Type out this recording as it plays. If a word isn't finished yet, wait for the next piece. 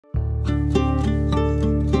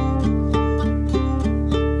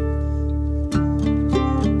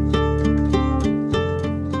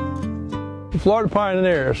Florida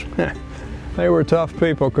pioneers, they were tough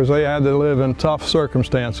people because they had to live in tough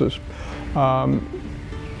circumstances.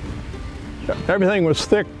 Everything was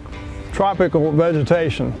thick tropical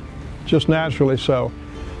vegetation, just naturally so.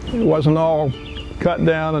 It wasn't all cut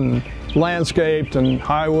down and landscaped and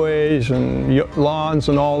highways and lawns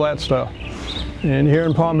and all that stuff. And here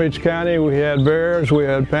in Palm Beach County we had bears, we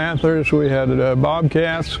had panthers, we had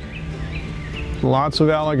bobcats, lots of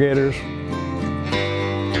alligators,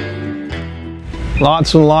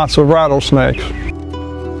 lots and lots of rattlesnakes.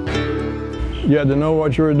 You had to know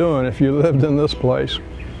what you were doing if you lived in this place.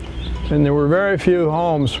 And there were very few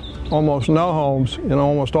homes, almost no homes, in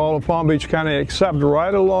almost all of Palm Beach County except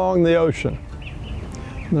right along the ocean.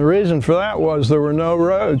 And the reason for that was there were no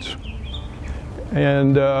roads.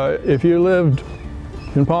 And if you lived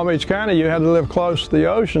in Palm Beach County, you had to live close to the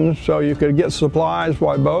ocean so you could get supplies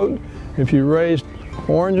by boat. If you raised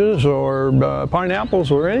oranges or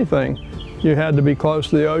pineapples or anything, you had to be close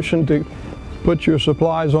to the ocean to put your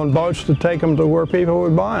supplies on boats to take them to where people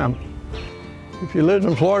would buy them. If you lived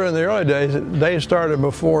in Florida in the early days, they started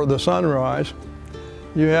before the sunrise.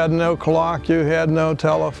 You had no clock, you had no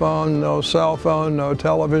telephone, no cell phone, no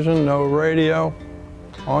television, no radio.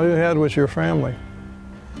 All you had was your family.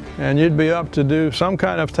 And you'd be up to do some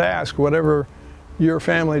kind of task, whatever your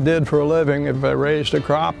family did for a living. If they raised a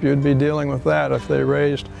crop, you'd be dealing with that. If they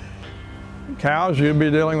raised cows, you'd be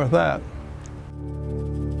dealing with that.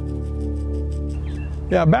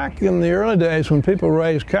 Yeah, back in the early days when people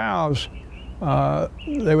raised cows,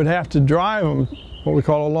 they would have to drive them, what we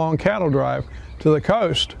call a long cattle drive, to the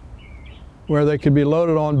coast where they could be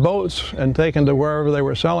loaded on boats and taken to wherever they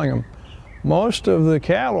were selling them. Most of the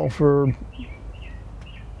cattle for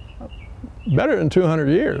better than 200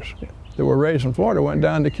 years that were raised in Florida went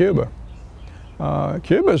down to Cuba.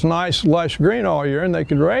 Cuba's nice, lush green all year, and they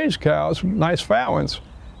could raise cows, nice fat ones,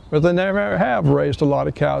 but they never have raised a lot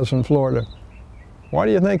of cows in Florida. Why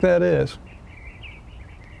do you think that is?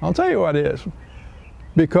 I'll tell you what it is.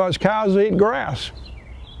 Because cows eat grass,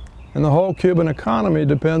 and the whole Cuban economy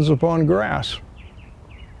depends upon grass,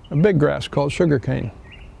 a big grass called sugarcane.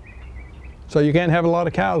 So you can't have a lot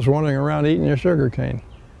of cows running around eating your sugarcane.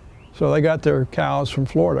 So they got their cows from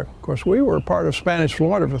Florida. Of course, we were part of Spanish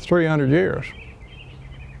Florida for 300 years.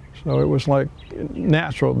 So it was like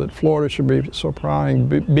natural that Florida should be supplying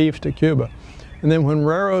beef to Cuba. And then when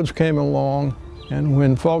railroads came along, and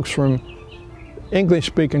when folks from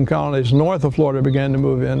English-speaking colonies north of Florida began to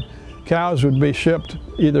move in, cows would be shipped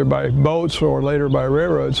either by boats or later by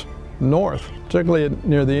railroads north, particularly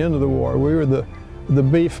near the end of the war. We were the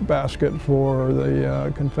beef basket for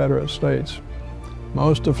the Confederate States.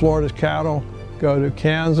 Most of Florida's cattle go to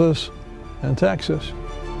Kansas and Texas.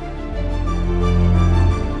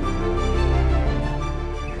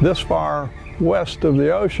 This far west of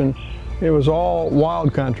the ocean, it was all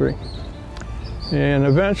wild country. And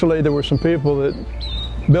eventually there were some people that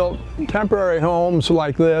built temporary homes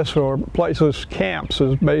like this, or places, camps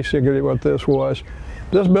is basically what this was.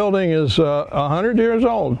 This building is 100 years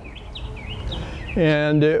old.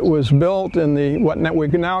 And it was built in what we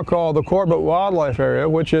now call the Corbett Wildlife Area,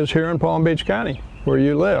 which is here in Palm Beach County, where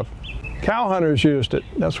you live. Cow hunters used it.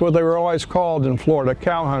 That's what they were always called in Florida,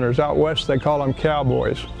 cow hunters. Out west they call them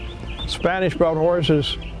cowboys. Spanish brought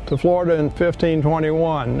horses to Florida in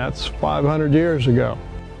 1521. That's 500 years ago.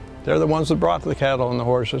 They're the ones that brought the cattle and the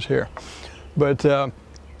horses here. But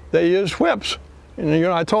they used whips. And you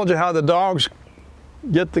know, I told you how the dogs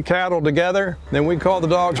get the cattle together, then we call the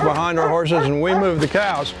dogs behind our horses and we move the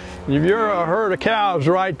cows. If you're a herd of cows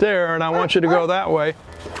right there and I want you to go that way,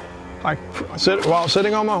 while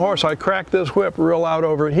sitting on my horse, I crack this whip real out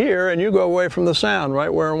over here and you go away from the sound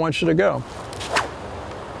right where I want you to go.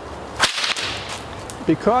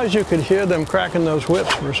 Because you could hear them cracking those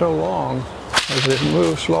whips for so long as they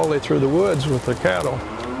move slowly through the woods with the cattle,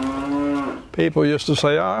 people used to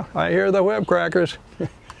say, "Ah, I hear the whip crackers.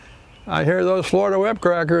 I hear those Florida whip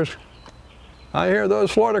crackers. I hear those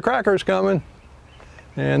Florida crackers coming."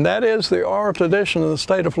 And that is the oral tradition of the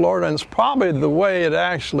state of Florida, and it's probably the way it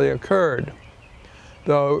actually occurred.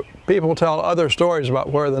 Though people tell other stories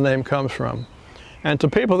about where the name comes from. And to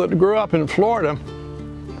people that grew up in Florida,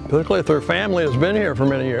 particularly if their family has been here for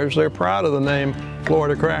many years, they're proud of the name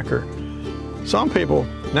Florida Cracker. Some people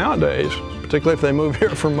nowadays, particularly if they move here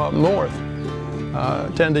from up north,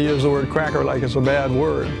 tend to use the word cracker like it's a bad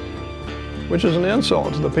word, which is an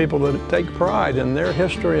insult to the people that take pride in their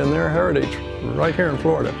history and their heritage right here in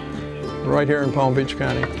Florida, right here in Palm Beach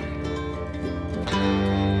County.